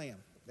grabbed the lamb.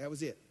 That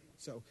was it.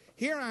 So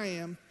here I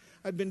am.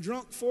 I'd been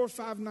drunk 4 or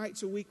 5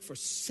 nights a week for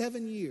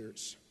 7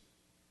 years.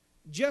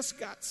 Just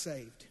got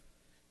saved.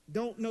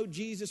 Don't know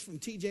Jesus from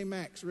TJ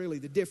Maxx, really,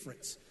 the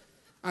difference.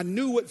 I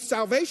knew what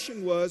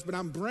salvation was, but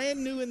I'm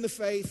brand new in the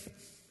faith.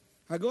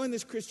 I go in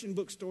this Christian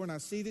bookstore and I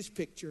see this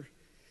picture.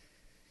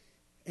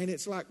 And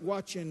it's like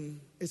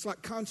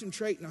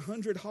concentrating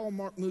 100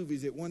 Hallmark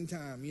movies at one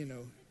time, you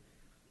know.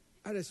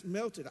 I just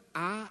melted.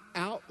 I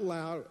out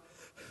loud,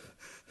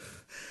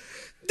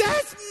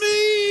 that's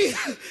me!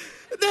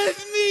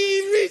 That's me!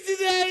 He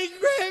reached down and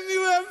grabbed me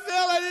where I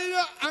fell. I didn't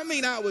know. I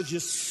mean, I was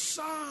just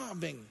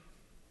sobbing.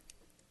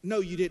 No,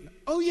 you didn't.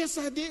 Oh, yes,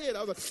 I did.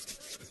 I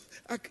was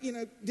like,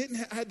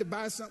 I had to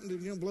buy something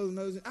to blow the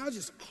nose. I was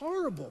just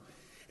horrible.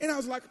 And I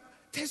was like,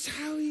 that's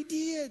how he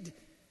did.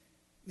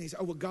 And he said,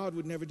 oh, well, God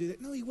would never do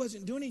that. No, he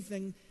wasn't doing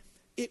anything.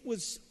 It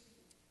was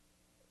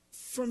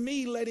for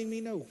me letting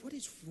me know, what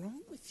is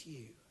wrong with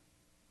you?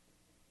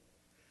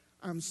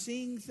 I'm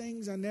seeing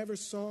things I never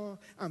saw.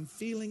 I'm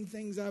feeling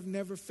things I've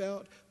never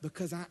felt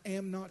because I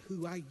am not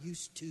who I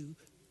used to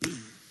be.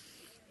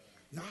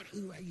 Not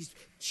who I used to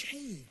be.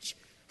 Change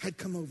had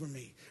come over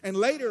me. And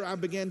later I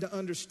began to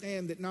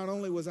understand that not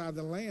only was I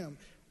the lamb,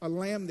 a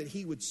lamb that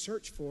he would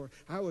search for,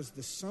 I was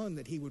the son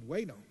that he would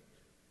wait on.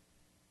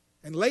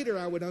 And later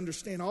I would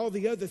understand all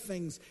the other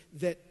things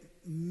that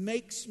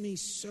makes me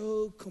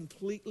so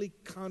completely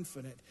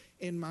confident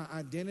in my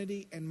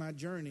identity and my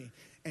journey.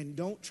 And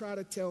don't try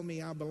to tell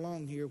me I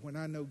belong here when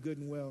I know good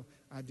and well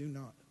I do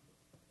not.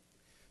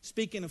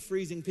 Speaking of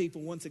freezing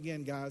people, once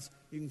again, guys,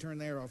 you can turn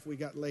the air off. We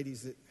got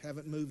ladies that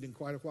haven't moved in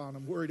quite a while, and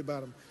I'm worried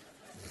about them.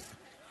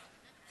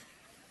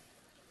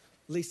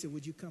 Lisa,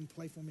 would you come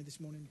play for me this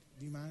morning?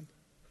 Do you mind?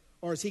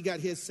 Or has he got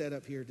his set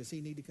up here? Does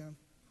he need to come?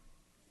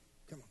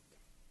 Come on.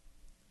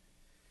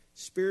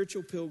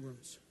 Spiritual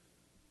pilgrims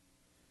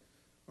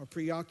are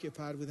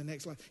preoccupied with the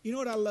next life. You know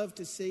what I love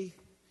to see?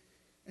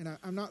 And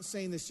I'm not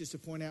saying this just to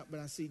point out, but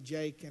I see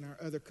Jake and our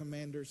other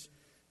commanders,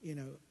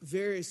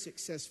 very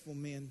successful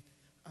men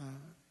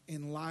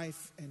in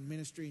life and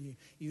ministry. And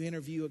you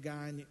interview a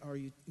guy or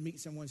you meet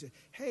someone and say,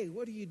 hey,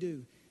 what do you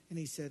do? And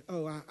he said,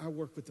 oh, I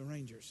work with the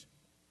Rangers.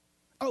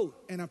 Oh,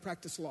 and I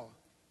practice law.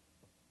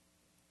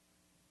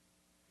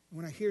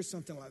 When I hear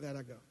something like that,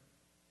 I go,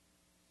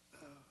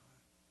 oh.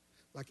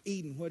 Like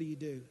Eden, what do you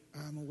do?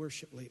 I'm a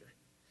worship leader.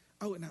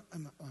 Oh, and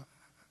I'm a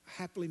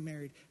happily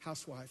married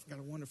housewife, got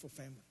a wonderful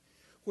family.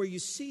 Where you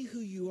see who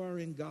you are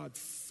in God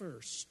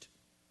first,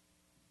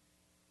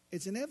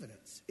 it's an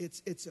evidence.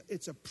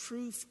 It's a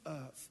proof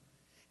of.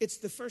 It's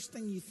the first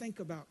thing you think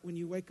about when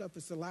you wake up.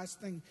 It's the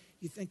last thing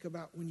you think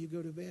about when you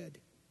go to bed.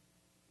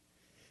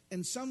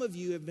 And some of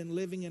you have been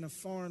living in a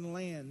foreign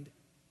land,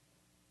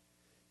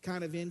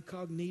 kind of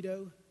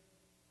incognito.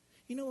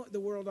 You know what the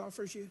world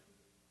offers you?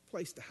 A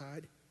place to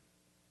hide,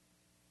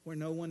 where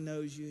no one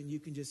knows you and you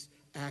can just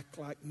act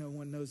like no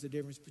one knows the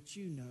difference, but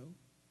you know.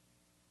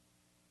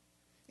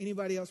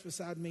 Anybody else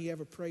beside me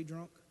ever pray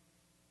drunk?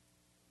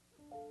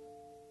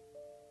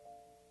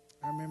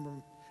 I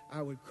remember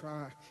I would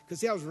cry.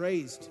 Because I was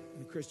raised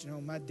in a Christian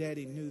home. My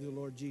daddy knew the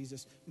Lord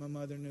Jesus. My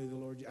mother knew the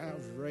Lord Jesus. I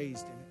was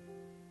raised in it.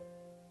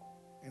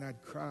 And I'd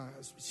cry. I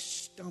was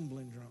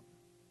stumbling drunk.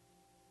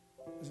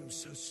 I'm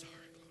so sorry,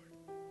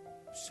 Lord.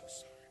 I'm so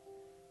sorry.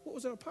 What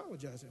was I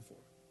apologizing for?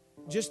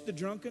 Just the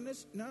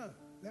drunkenness? No.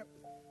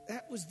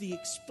 That was the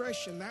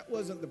expression. That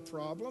wasn't the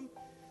problem.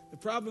 The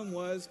problem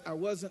was I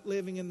wasn't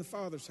living in the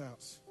Father's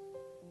house.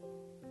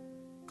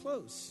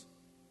 Close.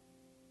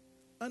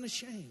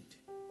 Unashamed.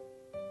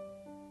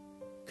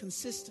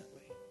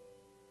 Consistently.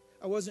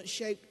 I wasn't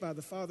shaped by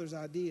the Father's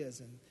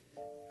ideas, and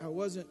I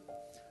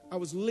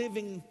was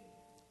living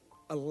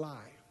a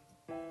lie.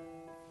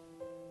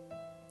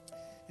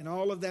 And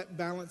all of that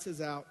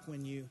balances out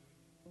when you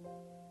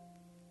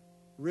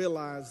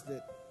realize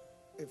that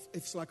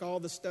it's like all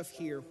the stuff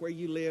here, where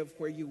you live,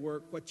 where you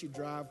work, what you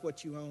drive,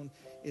 what you own,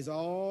 is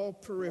all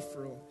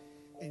peripheral.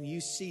 And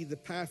you see the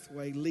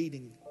pathway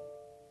leading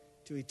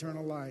to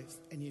eternal life.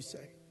 And you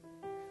say,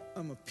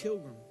 I'm a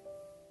pilgrim.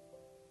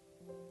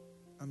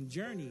 I'm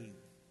journeying.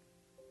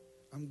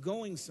 I'm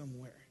going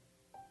somewhere.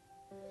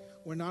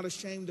 We're not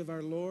ashamed of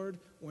our Lord.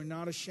 We're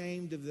not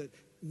ashamed of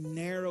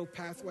narrow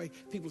pathway.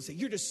 People say,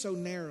 you're just so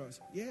narrow.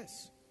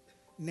 Yes.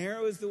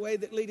 Narrow is the way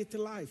that leadeth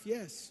to life.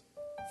 Yes.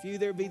 Few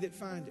there be that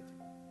find it.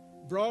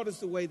 Broad is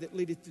the way that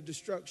leadeth to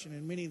destruction,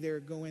 and many there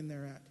go in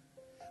thereat.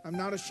 I'm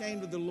not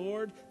ashamed of the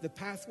Lord, the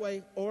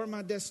pathway, or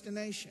my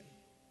destination.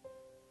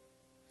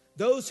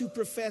 Those who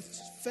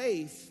profess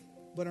faith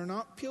but are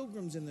not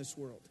pilgrims in this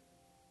world.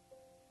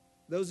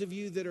 Those of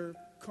you that are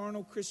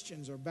carnal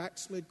Christians or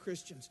backslid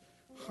Christians,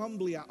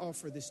 humbly I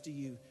offer this to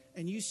you,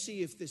 and you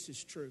see if this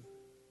is true.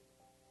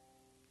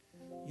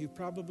 You're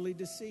probably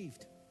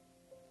deceived.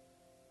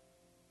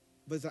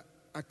 But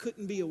I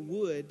couldn't be a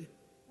wood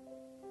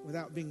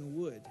without being a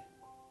wood.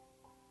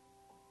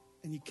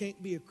 And you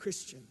can't be a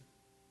Christian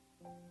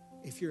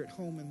if you're at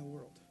home in the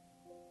world.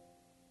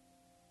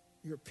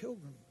 You're a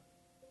pilgrim.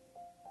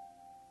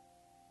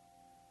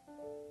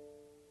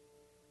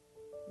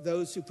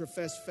 Those who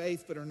profess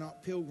faith but are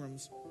not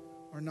pilgrims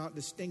are not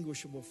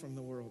distinguishable from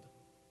the world.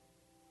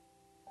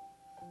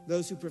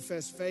 Those who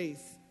profess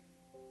faith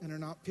and are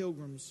not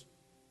pilgrims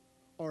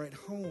are at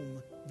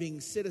home being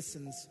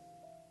citizens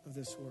of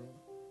this world.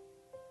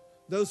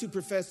 Those who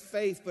profess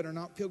faith but are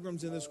not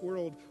pilgrims in this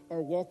world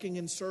are walking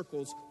in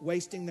circles,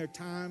 wasting their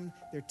time,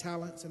 their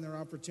talents, and their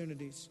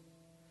opportunities.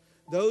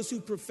 Those who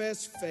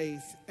profess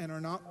faith and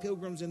are not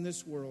pilgrims in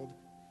this world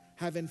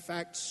have in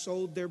fact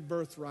sold their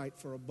birthright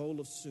for a bowl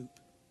of soup.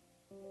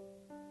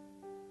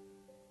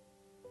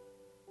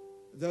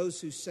 Those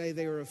who say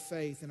they are of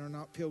faith and are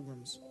not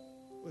pilgrims,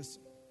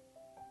 listen,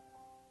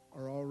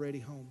 are already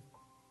home.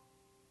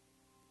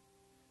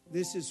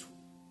 This is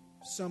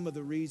some of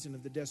the reason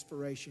of the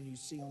desperation you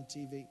see on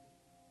TV.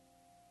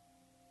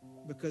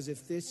 Because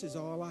if this is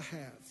all I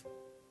have,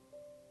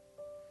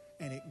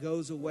 and it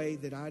goes away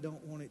that I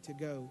don't want it to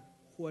go,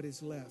 what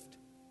is left?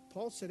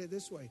 Paul said it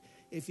this way: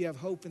 if you have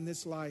hope in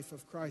this life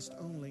of Christ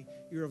only,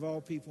 you're of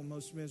all people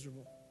most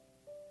miserable.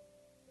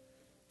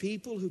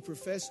 People who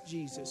profess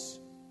Jesus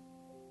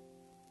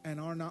and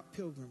are not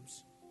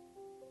pilgrims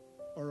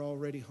are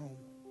already home.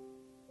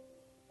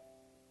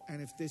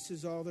 And if this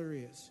is all there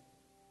is,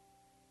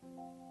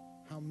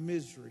 how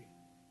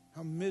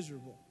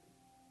miserable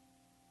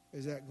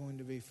is that going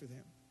to be for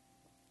them?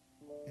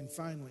 And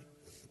finally,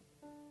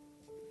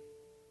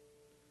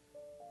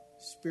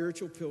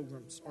 spiritual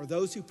pilgrims, or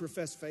those who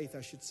profess faith,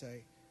 I should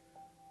say,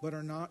 but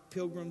are not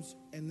pilgrims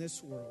in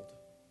this world,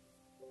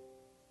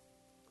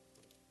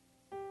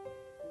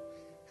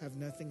 have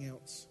nothing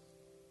else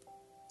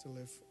to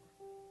live for.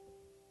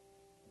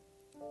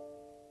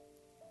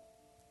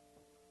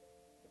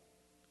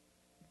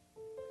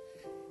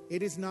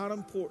 It is not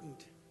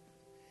important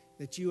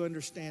that you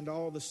understand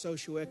all the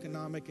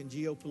socioeconomic and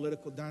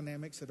geopolitical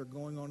dynamics that are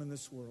going on in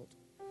this world.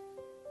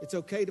 It's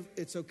okay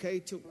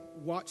to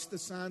watch the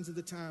signs of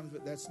the times,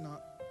 but that's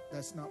not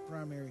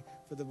primary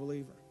for the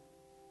believer.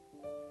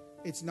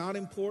 It's not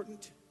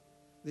important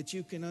that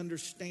you can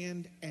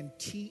understand and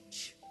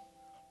teach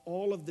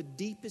all of the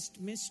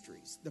deepest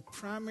mysteries. The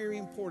primary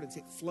importance,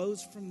 it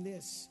flows from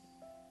this.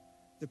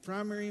 The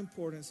primary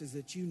importance is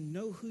that you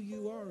know who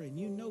you are and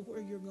you know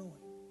where you're going.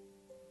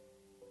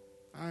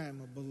 I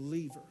am a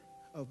believer,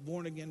 a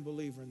born-again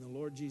believer in the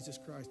Lord Jesus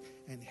Christ,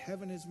 and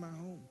heaven is my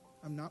home.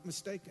 I'm not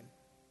mistaken.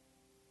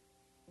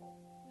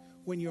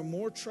 When you're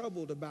more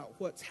troubled about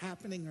what's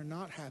happening or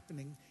not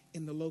happening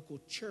in the local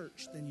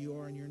church than you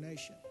are in your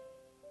nation.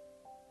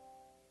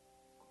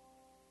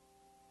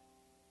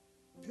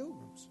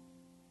 Pilgrims,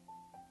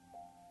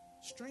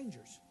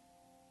 strangers,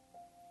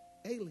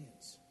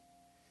 aliens,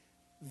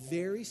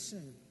 very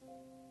soon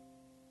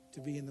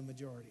to be in the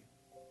majority.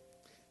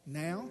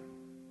 Now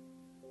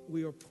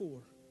we are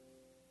poor,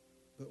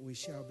 but we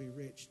shall be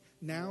rich.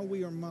 Now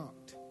we are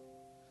mocked,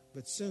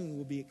 but soon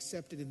will be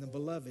accepted in the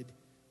beloved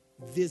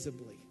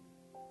visibly.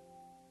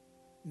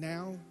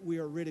 Now we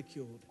are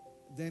ridiculed,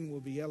 then will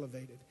be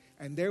elevated.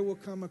 And there will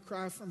come a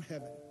cry from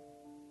heaven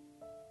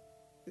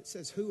that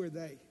says, who are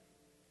they?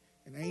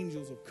 And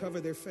angels will cover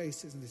their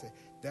faces and they say,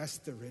 that's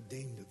the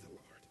redeemed of the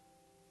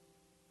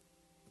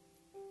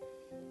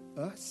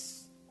Lord.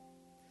 Us,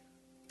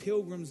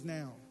 pilgrims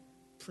now,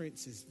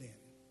 princes then.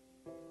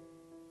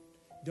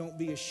 Don't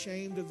be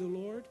ashamed of the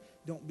Lord.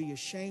 Don't be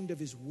ashamed of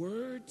His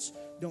words.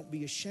 Don't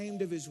be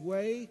ashamed of His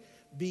way.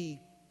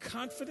 Be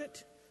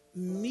confident,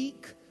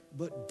 meek,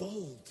 but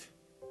bold.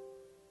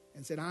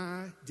 And said,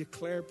 I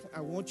declare,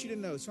 I want you to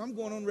know. So I'm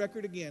going on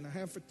record again. I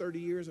have for 30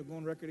 years. I'm going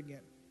on record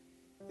again.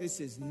 This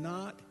is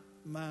not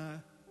my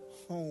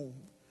home.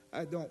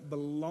 I don't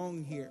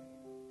belong here.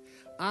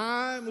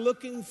 I'm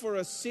looking for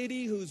a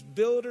city whose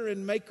builder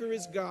and maker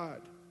is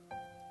God.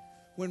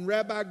 When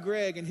Rabbi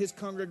Greg and his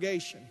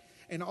congregation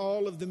and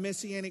all of the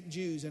Messianic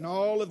Jews and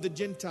all of the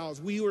Gentiles,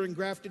 we were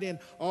engrafted in,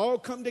 all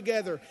come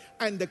together,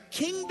 and the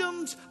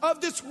kingdoms of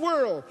this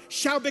world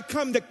shall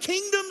become the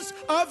kingdoms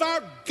of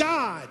our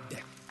God.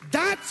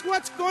 That's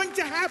what's going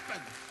to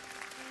happen.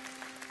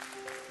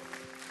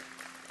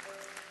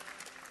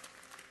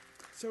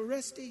 So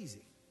rest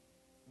easy.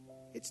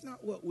 It's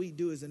not what we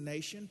do as a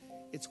nation.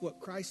 It's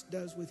what Christ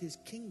does with His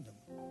kingdom.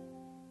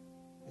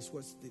 It's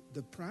what's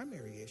the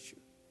primary issue.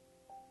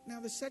 Now,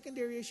 the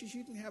secondary issues,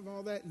 you can have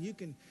all that, and you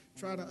can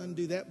try to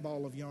undo that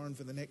ball of yarn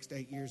for the next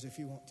 8 years if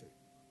you want to.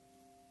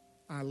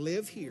 I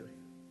live here,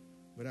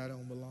 but I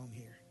don't belong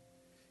here.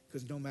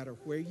 Because no matter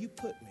where you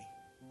put me,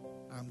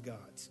 I'm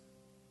God's.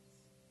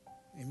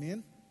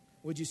 Amen?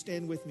 Would you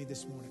stand with me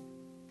this morning?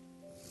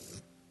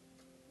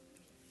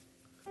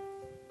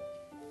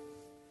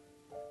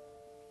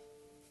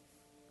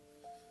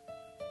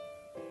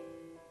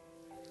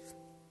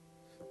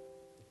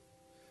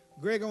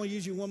 Greg, I want to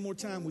use you one more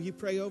time. Will you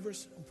pray over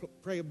us?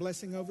 Pray a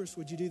blessing over us?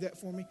 Would you do that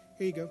for me?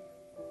 Here you go.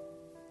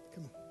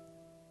 Come on.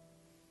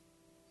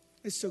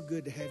 It's so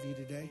good to have you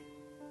today.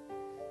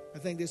 I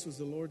think this was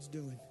the Lord's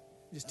doing.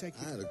 Just take it.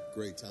 I had a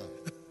great time.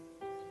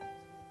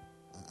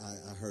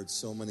 I heard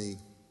so many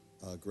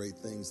great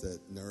things that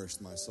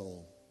nourished my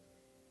soul.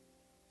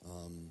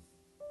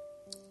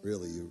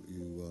 Really,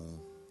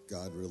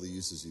 God really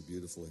uses you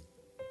beautifully.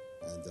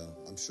 And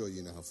I'm sure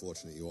you know how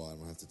fortunate you are. I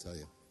don't have to tell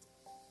you.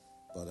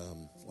 But,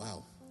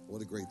 wow,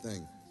 what a great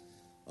thing.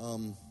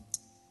 I'm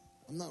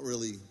not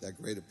really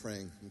that great at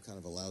praying. I'm kind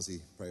of a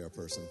lousy prayer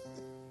person.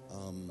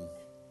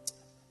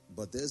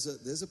 But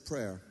there's a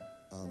prayer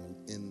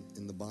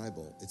in the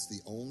Bible. It's the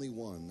only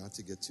one, not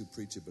to get too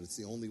preachy, but it's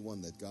the only one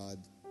that God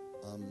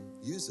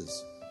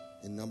uses.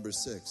 In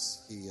Numbers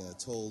 6, he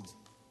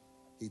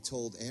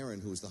told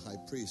Aaron, who was the high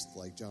priest,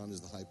 like John is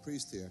the high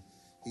priest here,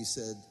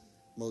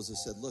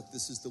 Moses said, look,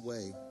 this is the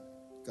way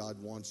God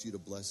wants you to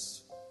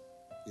bless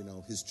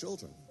his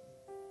children.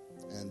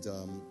 And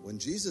when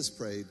Jesus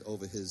prayed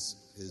over his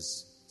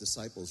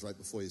disciples right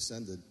before he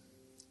ascended,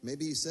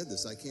 maybe he said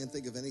this. I can't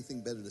think of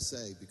anything better to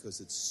say because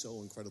it's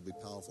so incredibly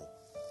powerful.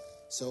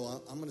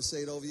 So I'm going to say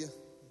it over you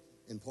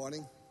in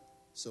parting.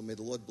 So may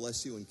the Lord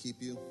bless you and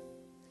keep you.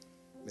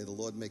 May the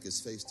Lord make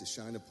his face to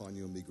shine upon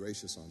you and be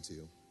gracious unto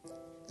you.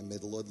 And may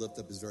the Lord lift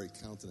up his very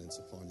countenance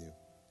upon you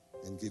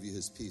and give you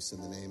his peace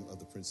in the name of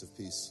the Prince of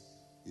Peace,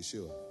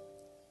 Yeshua.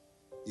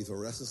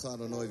 Yivarechecha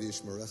Adonai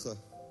v'yishmerecha,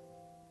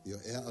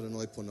 Yo'eh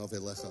Adonai ponov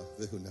elecha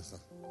v'hunecha,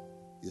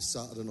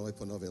 Yisa Adonai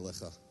ponov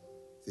elecha,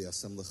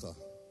 v'yasem lecha.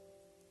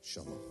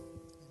 Shalom.